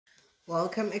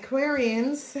Welcome,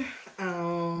 Aquarians.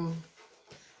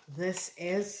 This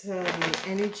is the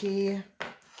energy,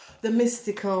 the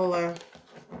mystical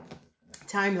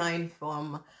timeline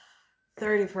from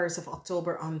 31st of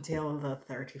October until the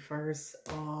 31st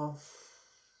of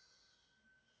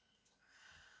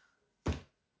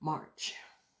March.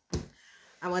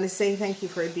 I want to say thank you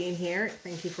for being here.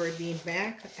 Thank you for being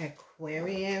back,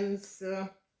 Aquarians.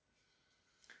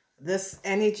 This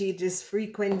energy, this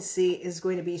frequency is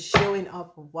going to be showing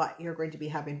up what you're going to be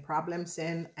having problems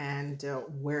in and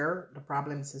where the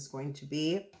problems is going to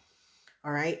be.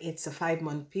 All right, it's a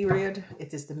 5-month period.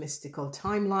 It is the mystical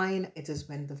timeline. It is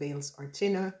when the veils are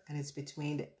thinner, and it's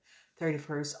between the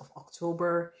 31st of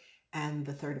October and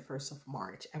the 31st of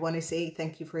March. I want to say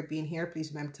thank you for being here.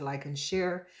 Please remember to like and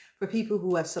share. For people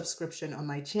who have subscription on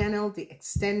my channel, the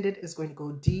extended is going to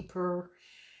go deeper,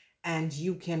 and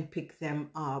you can pick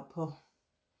them up.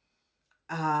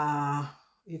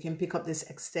 You can pick up this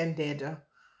extended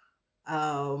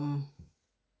over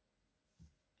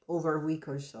a week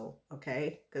or so,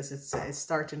 okay? Because it's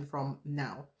starting from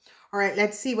now. All right,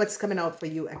 let's see what's coming out for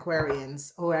you,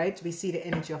 Aquarians. All right, we see the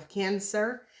energy of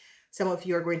Cancer. Some of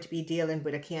you are going to be dealing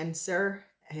with a Cancer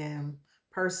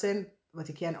person,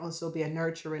 but it can also be a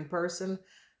nurturing person.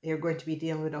 You're going to be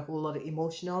dealing with a whole lot of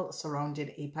emotional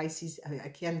surrounding a Pisces, a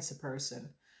Cancer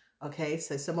person. Okay,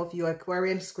 so some of you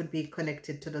Aquarians could be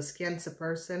connected to this Cancer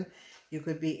person. You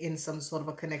could be in some sort of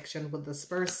a connection with this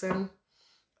person.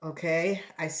 Okay,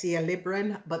 I see a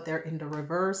Libran, but they're in the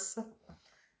reverse.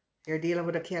 You're dealing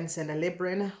with a Cancer and a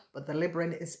Libran, but the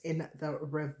Libran is in the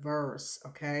reverse.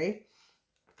 Okay,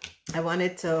 I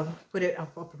wanted to put it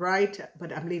up upright,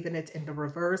 but I'm leaving it in the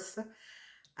reverse.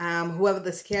 Whoever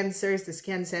this Cancer is, this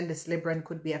Cancer and this Libran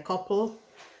could be a couple,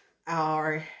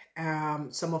 or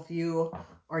some of you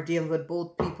are dealing with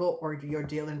both people, or you're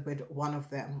dealing with one of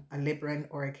them, a Libran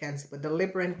or a Cancer, but the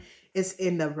Libran is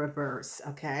in the reverse.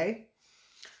 Okay,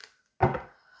 the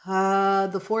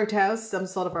 4th house, some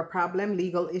sort of a problem,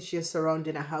 legal issues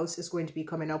surrounding a house is going to be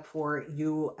coming up for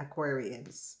you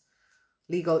Aquarians.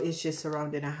 Legal issues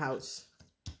surrounding a house.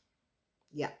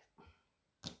 Yeah.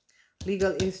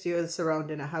 Legal issues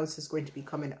surrounding a house is going to be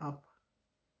coming up.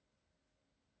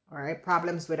 All right.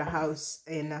 Problems with a house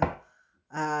in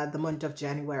the month of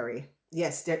January.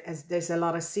 Yes, there's a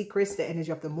lot of secrets. The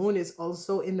energy of the moon is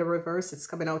also in the reverse. It's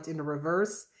coming out in the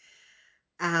reverse.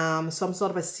 Some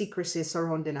sort of a secrecy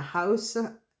surrounding a house.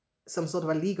 Some sort of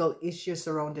a legal issue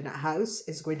surrounding a house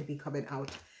is going to be coming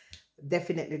out.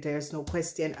 Definitely, there's no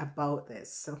question about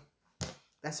this. So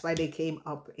that's why they came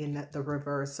up in the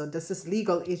reverse. So this is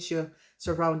legal issue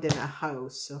surrounding a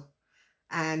house.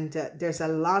 And there's a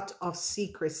lot of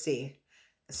secrecy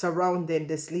surrounding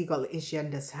this legal issue in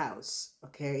this house.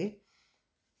 Okay.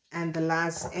 And the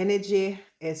last energy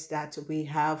is that we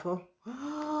have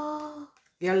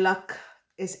your luck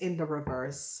is in the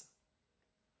reverse.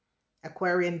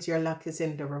 Aquarians, your luck is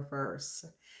in the reverse.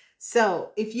 So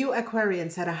if you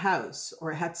Aquarians had a house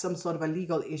or had some sort of a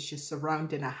legal issue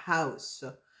surrounding a house,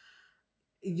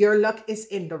 your luck is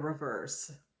in the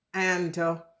reverse. And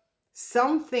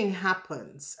something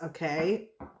happens, okay?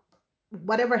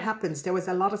 Whatever happens, there was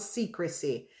a lot of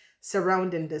secrecy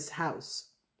surrounding this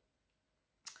house.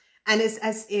 And it's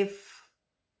as if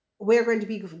we're going to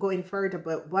be going further,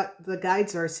 but what the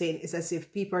guides are saying is as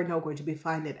if people are now going to be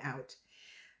finding out.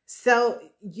 So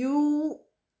you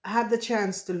have the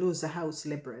chance to lose a house,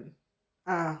 Libran.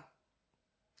 A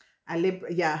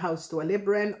house to a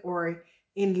Libran, or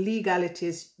in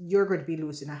legalities, you're going to be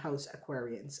losing a house,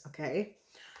 Aquarians, okay?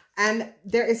 And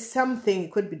there is something,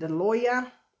 it could be the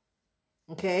lawyer,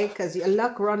 okay? Because your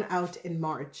luck run out in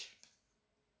March,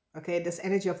 okay? This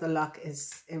energy of the luck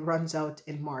it runs out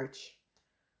in March,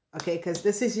 okay? Because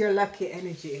this is your lucky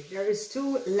energy. There is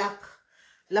 2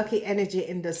 lucky energy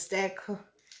in this deck.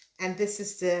 And this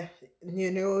is the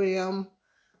Neurium.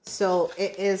 So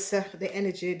it is the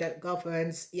energy that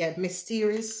governs,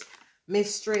 mysterious,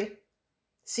 mystery,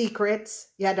 secrets.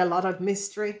 You had a lot of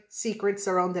mystery, secrets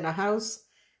surrounding a house.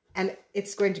 And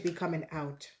it's going to be coming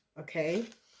out, okay?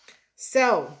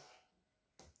 So,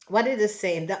 what is it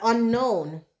saying? The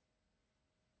unknown,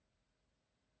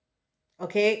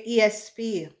 okay?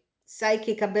 ESP,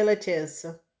 psychic abilities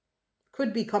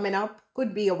could be coming up,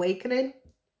 could be awakening.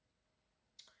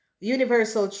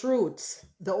 Universal truths,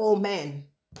 the old man,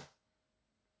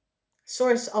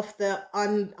 source of the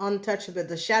untouchable,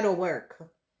 the shadow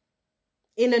work,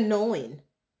 inner knowing,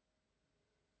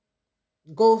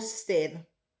 ghosted,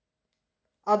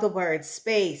 other words,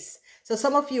 space. So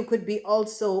some of you could be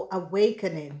also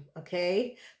awakening,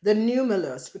 okay? The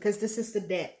numerous, because this is the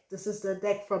deck. This is the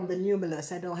deck from the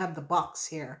numerous. I don't have the box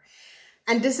here.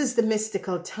 And this is the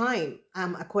mystical time,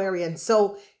 Aquarian.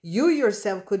 So you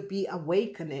yourself could be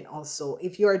awakening also.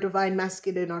 If you're divine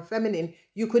masculine or feminine,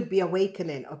 you could be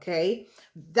awakening, okay?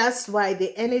 That's why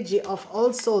the energy of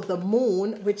also the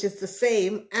moon, which is the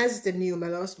same as the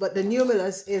numerals, but the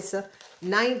numerals is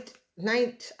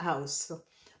ninth house.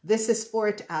 This is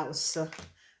fourth house.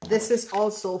 This is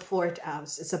also fourth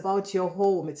house. It's about your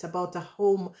home. It's about the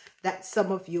home that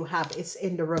some of you have. It's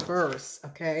in the reverse,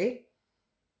 okay?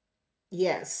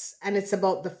 Yes, and it's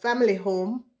about the family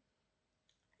home.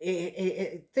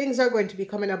 Things are going to be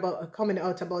coming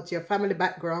out about your family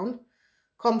background,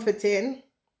 comforting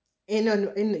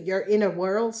in your inner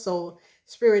world. So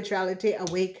spirituality,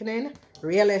 awakening,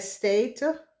 real estate,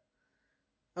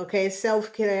 okay,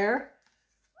 self-care.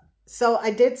 So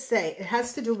I did say it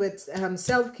has to do with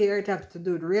self-care. It has to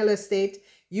do with real estate.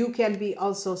 You can be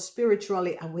also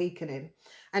spiritually awakening.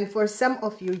 And for some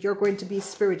of you, you're going to be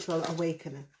spiritual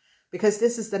awakening. Because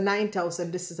this is the ninth house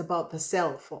and this is about the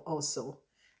self also.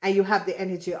 And you have the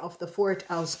energy of the fourth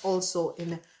house also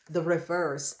in the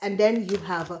reverse. And then you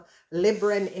have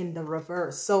Libran in the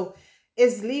reverse. So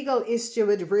is legal issue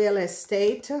with real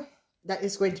estate that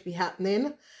is going to be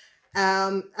happening.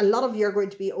 A lot of you are going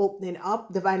to be opening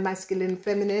up. Divine masculine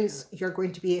feminines, you're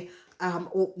going to be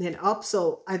opening up.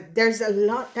 So there's a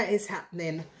lot that is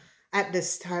happening at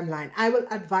this timeline. I will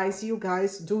advise you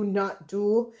guys, do not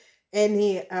do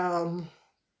any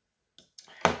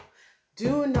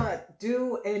do not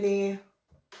do any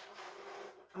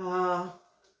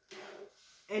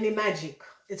magic.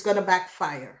 It's gonna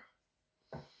backfire.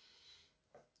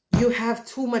 You have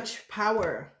too much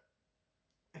power,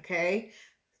 okay?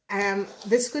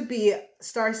 This could be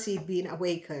starseed being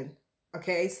awakened,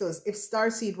 okay? So if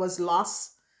starseed was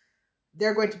lost,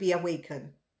 they're going to be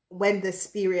awakened when this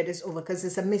period is over, because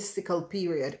it's a mystical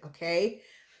period, okay?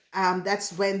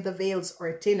 That's when the veils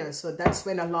are thinner. So that's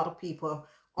when a lot of people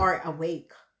are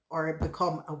awake or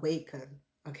become awakened.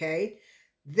 Okay.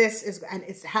 This is, and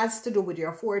it has to do with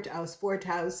your fourth house. Fourth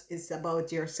house is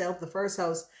about yourself. The first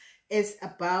house is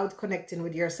about connecting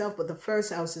with yourself, but the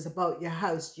first house is about your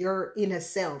house, your inner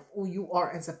self, who you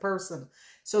are as a person.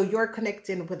 So you're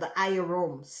connecting with the higher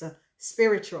realms,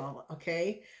 spiritual.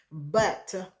 Okay.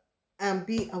 But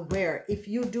be aware, if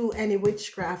you do any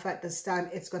witchcraft at this time,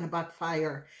 it's going to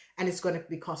backfire and it's going to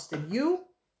be costing you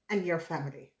and your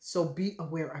family. So be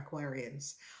aware,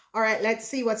 Aquarians. All right, let's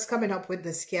see what's coming up with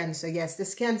this Cancer. Yes,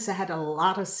 this Cancer had a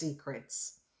lot of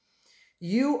secrets.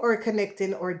 You are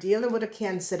connecting or dealing with a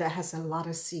Cancer that has a lot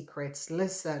of secrets.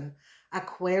 Listen,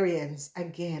 Aquarians,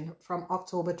 again, from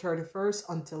October 31st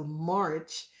until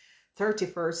March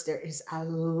 31st, there is a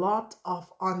lot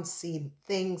of unseen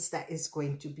things that is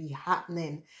going to be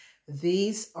happening.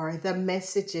 These are the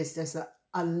messages. There's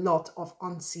a lot of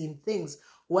unseen things.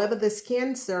 Whoever this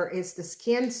Cancer is, this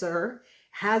Cancer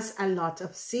has a lot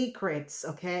of secrets,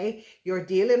 okay? You're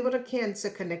dealing with a Cancer,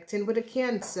 connecting with a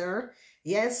Cancer.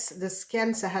 Yes, this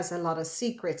Cancer has a lot of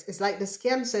secrets. It's like this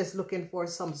Cancer is looking for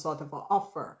some sort of an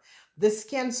offer. This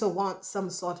Cancer wants some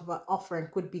sort of an offer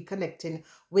and could be connecting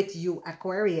with you,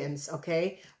 Aquarians,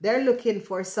 okay? They're looking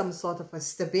for some sort of a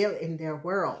stability in their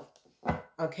world,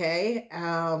 okay?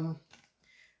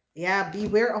 Yeah,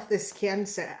 beware of this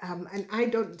Cancer. And I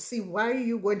don't see why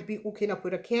you're going to be hooking up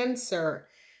with a Cancer,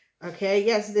 okay?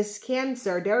 Yes, this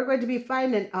Cancer, they're going to be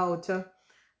finding out.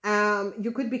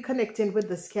 You could be connecting with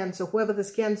this Cancer, whoever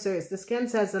this Cancer is. This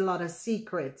Cancer has a lot of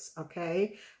secrets,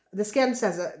 okay? This Cancer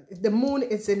has the moon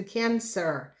is in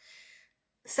Cancer.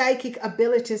 Psychic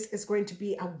abilities is going to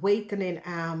be awakening,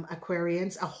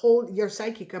 Aquarians. Your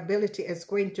psychic ability is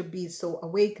going to be so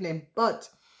awakening. But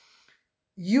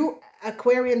you,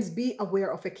 Aquarians, be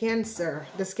aware of a Cancer.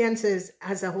 This Cancer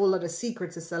has a whole lot of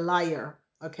secrets. It's a liar,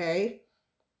 okay?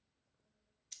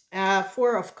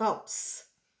 Four of Cups.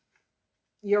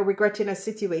 You're regretting a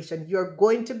situation. You're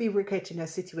going to be regretting a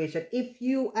situation. If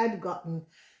you had gotten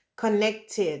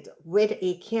connected with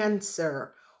a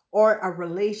Cancer or a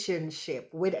relationship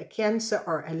with a Cancer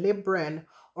or a Libran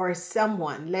or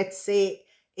someone, let's say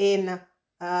you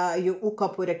hook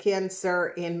up with a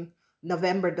Cancer in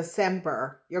November,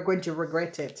 December, you're going to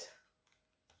regret it.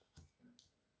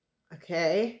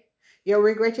 Okay? You're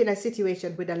regretting a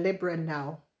situation with a Libran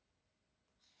now.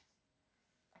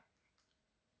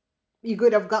 You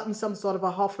could have gotten some sort of a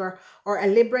offer, or a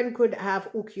Libran could have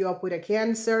hooked you up with a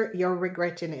Cancer. You're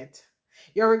regretting it.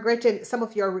 You're regretting, some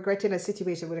of you are regretting a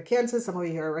situation with a Cancer. Some of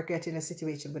you are regretting a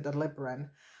situation with a Libran.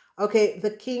 Okay,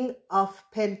 the King of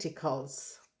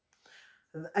Pentacles.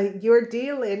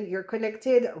 You're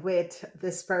connected with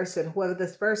this person, whoever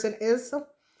this person is.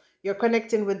 You're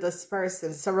connecting with this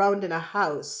person, surrounding a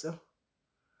house.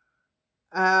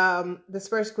 This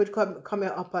person could come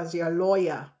up as your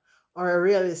lawyer or a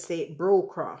real estate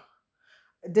broker.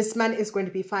 This man is going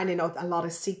to be finding out a lot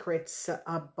of secrets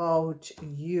about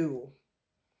you.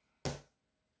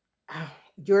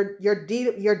 You're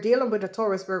dealing with a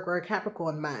Taurus, Virgo, or a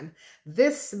Capricorn man.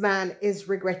 This man is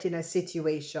regretting a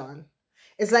situation.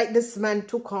 It's like this man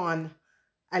took on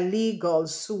a legal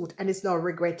suit and is now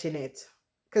regretting it.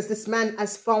 Because this man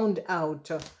has found out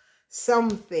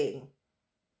something.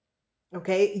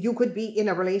 Okay, you could be in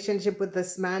a relationship with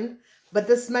this man, but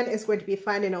this man is going to be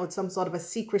finding out some sort of a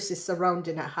secrecy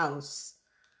surrounding a house.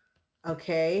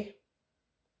 Okay,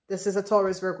 this is a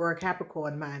Taurus, Virgo, or a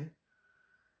Capricorn man.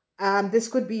 This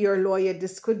could be your lawyer.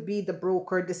 This could be the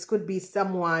broker. This could be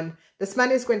someone. This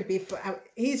man is going to be,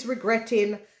 he's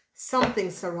regretting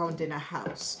something surrounding a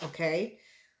house. Okay,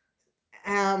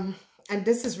 and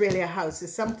this is really a house.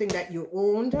 It's something that you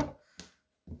owned.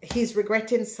 He's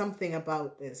regretting something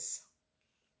about this.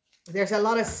 There's a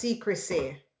lot of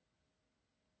secrecy.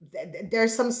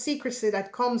 There's some secrecy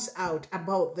that comes out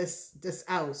about this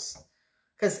house.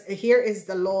 Because here is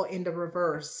the law in the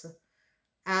reverse.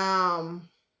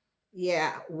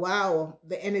 Yeah, wow.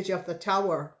 The energy of the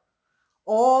Tower.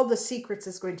 All the secrets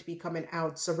is going to be coming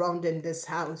out surrounding this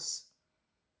house.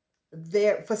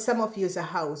 There, for some of you, is a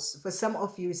house. For some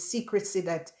of you, secrecy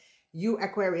that you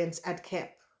Aquarians had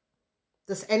kept.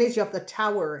 This energy of the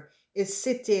Tower is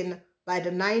sitting by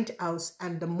the 9th house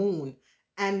and the moon.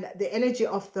 And the energy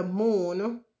of the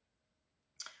moon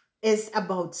is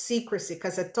about secrecy.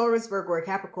 Because a Taurus, Virgo, or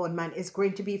Capricorn man is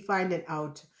going to be finding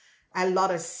out a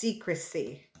lot of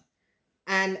secrecy.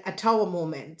 And a Tower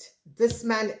moment. This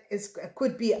man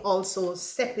could be also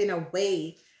stepping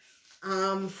away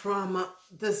from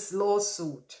this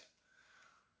lawsuit.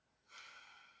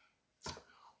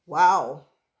 Wow.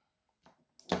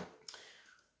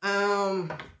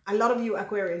 A lot of you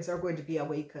Aquarians are going to be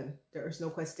awakened. There is no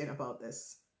question about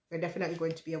this. You're definitely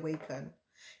going to be awakened.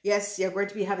 Yes, you're going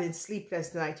to be having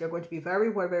sleepless nights. You're going to be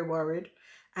very, very worried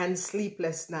and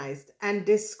sleepless nights. And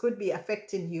this could be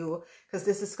affecting you because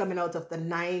this is coming out of the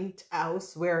 9th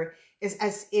house, where it's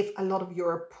as if a lot of you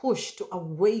are pushed to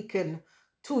awaken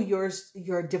to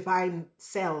your divine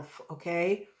self,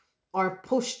 okay? Or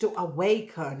pushed to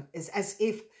awaken. It's as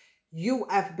if you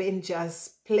have been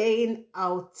just playing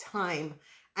out time,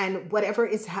 and whatever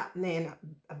is happening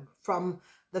from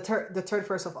the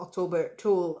 31st of October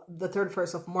to the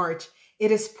 31st of March,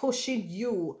 it is pushing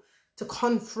you to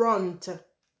confront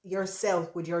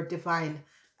yourself with your divine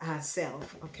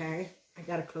self. Okay, I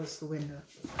gotta close the window.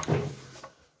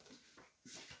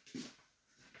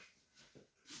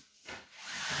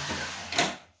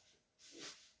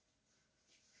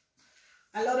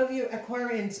 A lot of you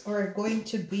Aquarians are going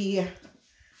to be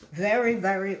very,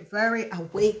 very, very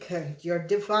awakened. Your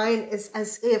divine is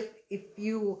as if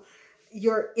you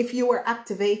were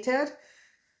activated,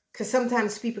 because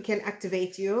sometimes people can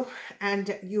activate you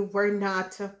and you were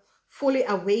not fully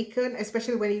awakened,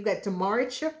 especially when you get to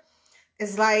March.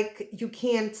 It's like you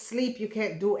can't sleep, you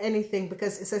can't do anything,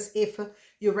 because it's as if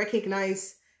you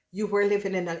recognize you were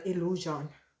living in an illusion.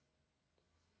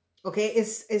 Okay,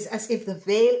 it's as if the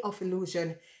veil of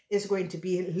illusion is going to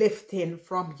be lifting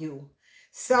from you.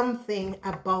 Something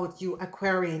about you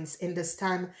Aquarians in this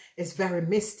time is very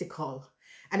mystical.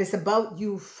 And it's about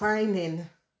you finding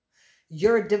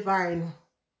your divine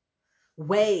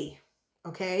way.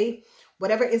 Okay,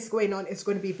 whatever is going on is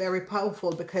going to be very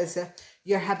powerful, because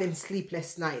you're having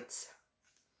sleepless nights.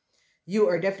 You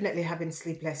are definitely having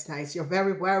sleepless nights. You're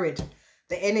very worried.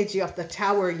 The energy of the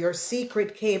Tower, your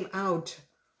secret came out.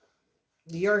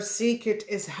 Your secret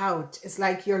is out. It's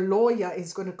like your lawyer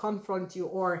is going to confront you,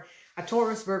 or a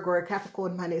Taurus, Virgo, or a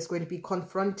Capricorn man is going to be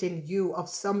confronting you of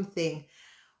something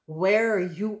where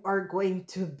you are going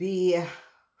to be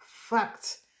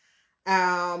fucked.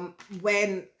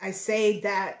 When I say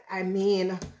that, I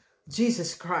mean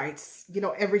Jesus Christ. You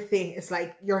know, everything is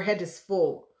like your head is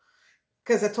full,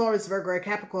 because a Taurus, Virgo, or a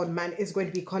Capricorn man is going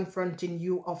to be confronting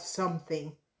you of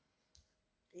something.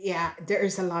 Yeah, there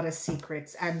is a lot of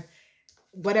secrets, and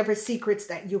whatever secrets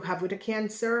that you have with a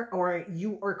Cancer, or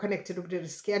you are connected with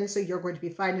this Cancer, you're going to be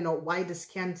finding out why this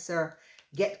Cancer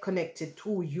get connected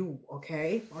to you.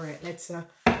 Okay, all right, let's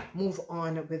move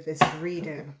on with this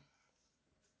reading.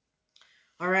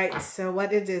 All right, so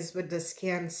what it is with this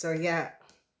Cancer? Yeah,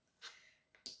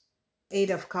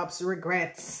 8 of Cups,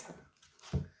 regrets.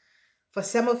 For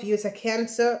some of you, it's a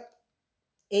Cancer,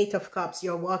 8 of Cups,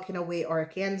 you're walking away, or a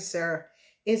Cancer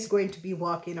is going to be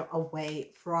walking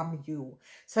away from you.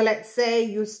 So let's say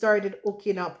you started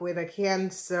hooking up with a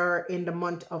Cancer in the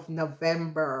month of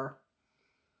November.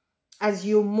 as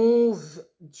you move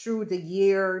through the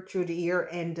year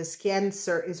end, this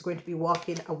Cancer is going to be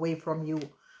walking away from you,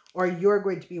 or you're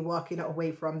going to be walking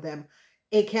away from them.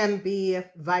 It can be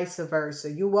vice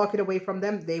versa. You walking away from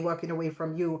them, they walking away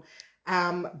from you.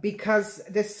 Because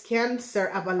this Cancer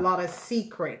have a lot of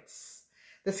secrets.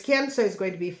 This Cancer is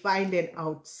going to be finding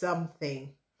out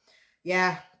something.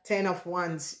 Yeah, 10 of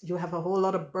Wands. You have a whole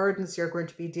lot of burdens you're going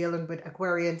to be dealing with,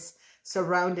 Aquarians,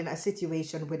 surrounding a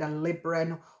situation with a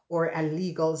Libran or a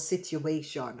legal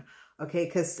situation. Okay,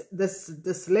 because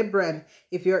this Libran,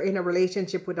 if you're in a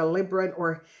relationship with a Libran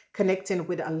or connecting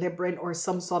with a Libran or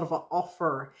some sort of an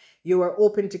offer, you are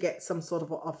open to get some sort of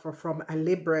an offer from a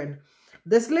Libran.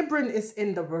 This Libran is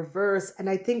in the reverse, and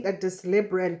I think that this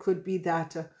Libran could be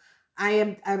that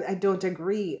I don't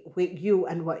agree with you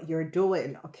and what you're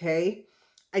doing, okay?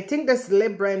 I think this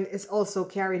Libran is also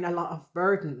carrying a lot of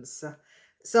burdens.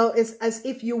 So it's as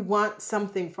if you want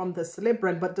something from this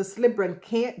Libran, but this Libran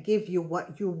can't give you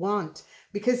what you want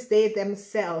because they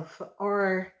themselves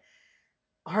are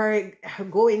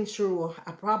going through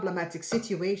a problematic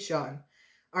situation.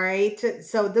 All right.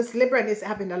 So this Libran is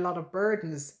having a lot of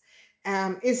burdens.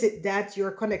 Is it that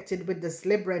you're connected with this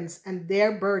Librans and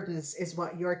their burdens is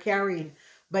what you're carrying?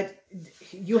 But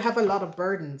you have a lot of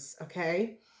burdens.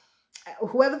 Okay.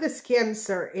 Whoever this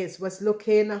Cancer is was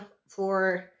looking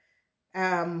for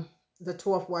the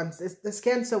Two of Wands. This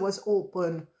Cancer was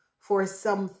open for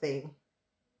something.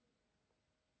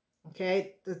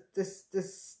 Okay,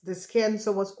 this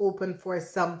Cancer was open for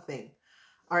something.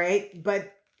 All right,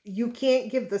 but you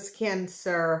can't give this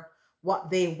Cancer what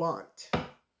they want.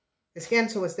 This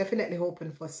Cancer was definitely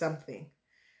open for something.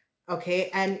 Okay,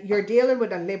 and you're dealing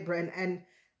with a Libran, and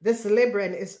this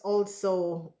Libran is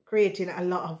also creating a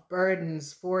lot of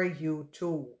burdens for you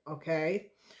too. Okay.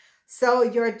 So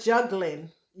you're juggling.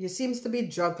 You seems to be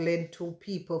juggling two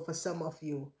people for some of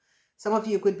you. Some of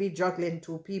you could be juggling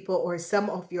two people, or some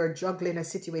of you are juggling a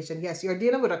situation. Yes, you're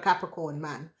dealing with a Capricorn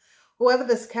man. Whoever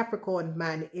this Capricorn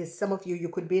man is, some of you, you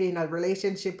could be in a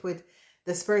relationship with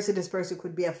this person. This person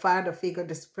could be a father figure,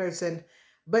 this person.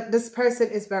 But this person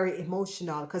is very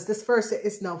emotional because this person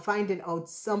is now finding out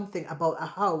something about a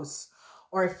house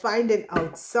or finding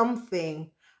out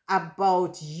something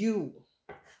about you.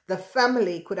 The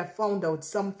family could have found out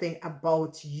something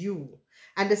about you.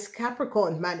 And this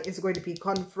Capricorn man is going to be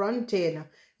confronting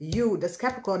you. This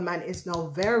Capricorn man is now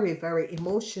very, very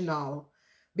emotional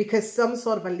because some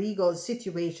sort of a legal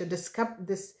situation. This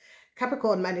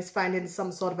Capricorn man is finding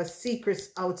some sort of a secret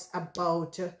out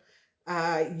about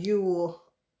you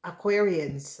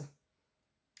Aquarians.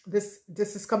 This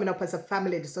is coming up as a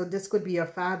family. So this could be your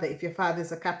father. If your father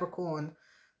is a Capricorn,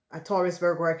 a Taurus,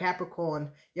 Virgo, or a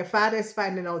Capricorn, your father is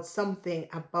finding out something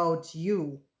about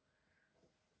you.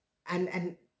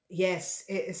 And yes,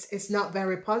 it's not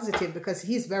very positive because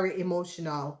he's very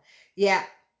emotional. Yeah.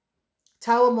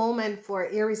 Tower moment for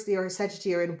Aries, Leo, or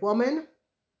Sagittarian woman.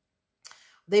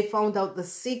 They found out the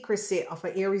secrecy of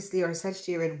an Aries, Leo, or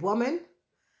Sagittarian woman.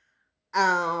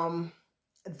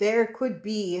 There could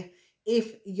be,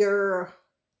 if your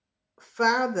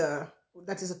father,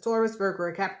 that is a Taurus, Virgo,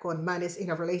 or Capricorn man, is in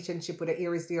a relationship with an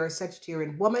Aries, Leo, or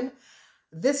Sagittarian woman,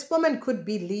 this woman could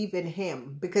be leaving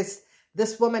him because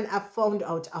this woman have found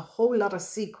out a whole lot of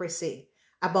secrecy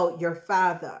about your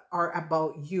father or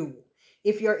about you.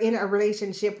 If you're in a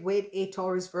relationship with a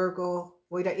Taurus, Virgo,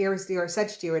 with an Aries, Leo, or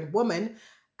Sagittarian woman,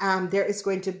 there is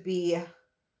going to be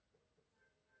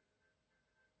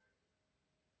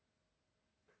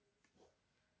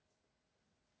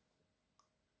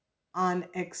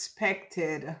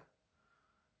unexpected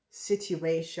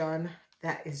situation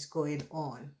that is going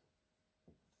on.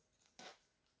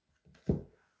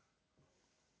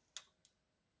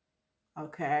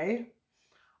 Okay.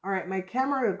 All right, my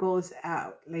camera goes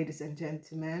out, ladies and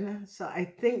gentlemen. So I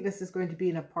think this is going to be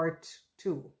in a part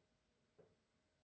 2.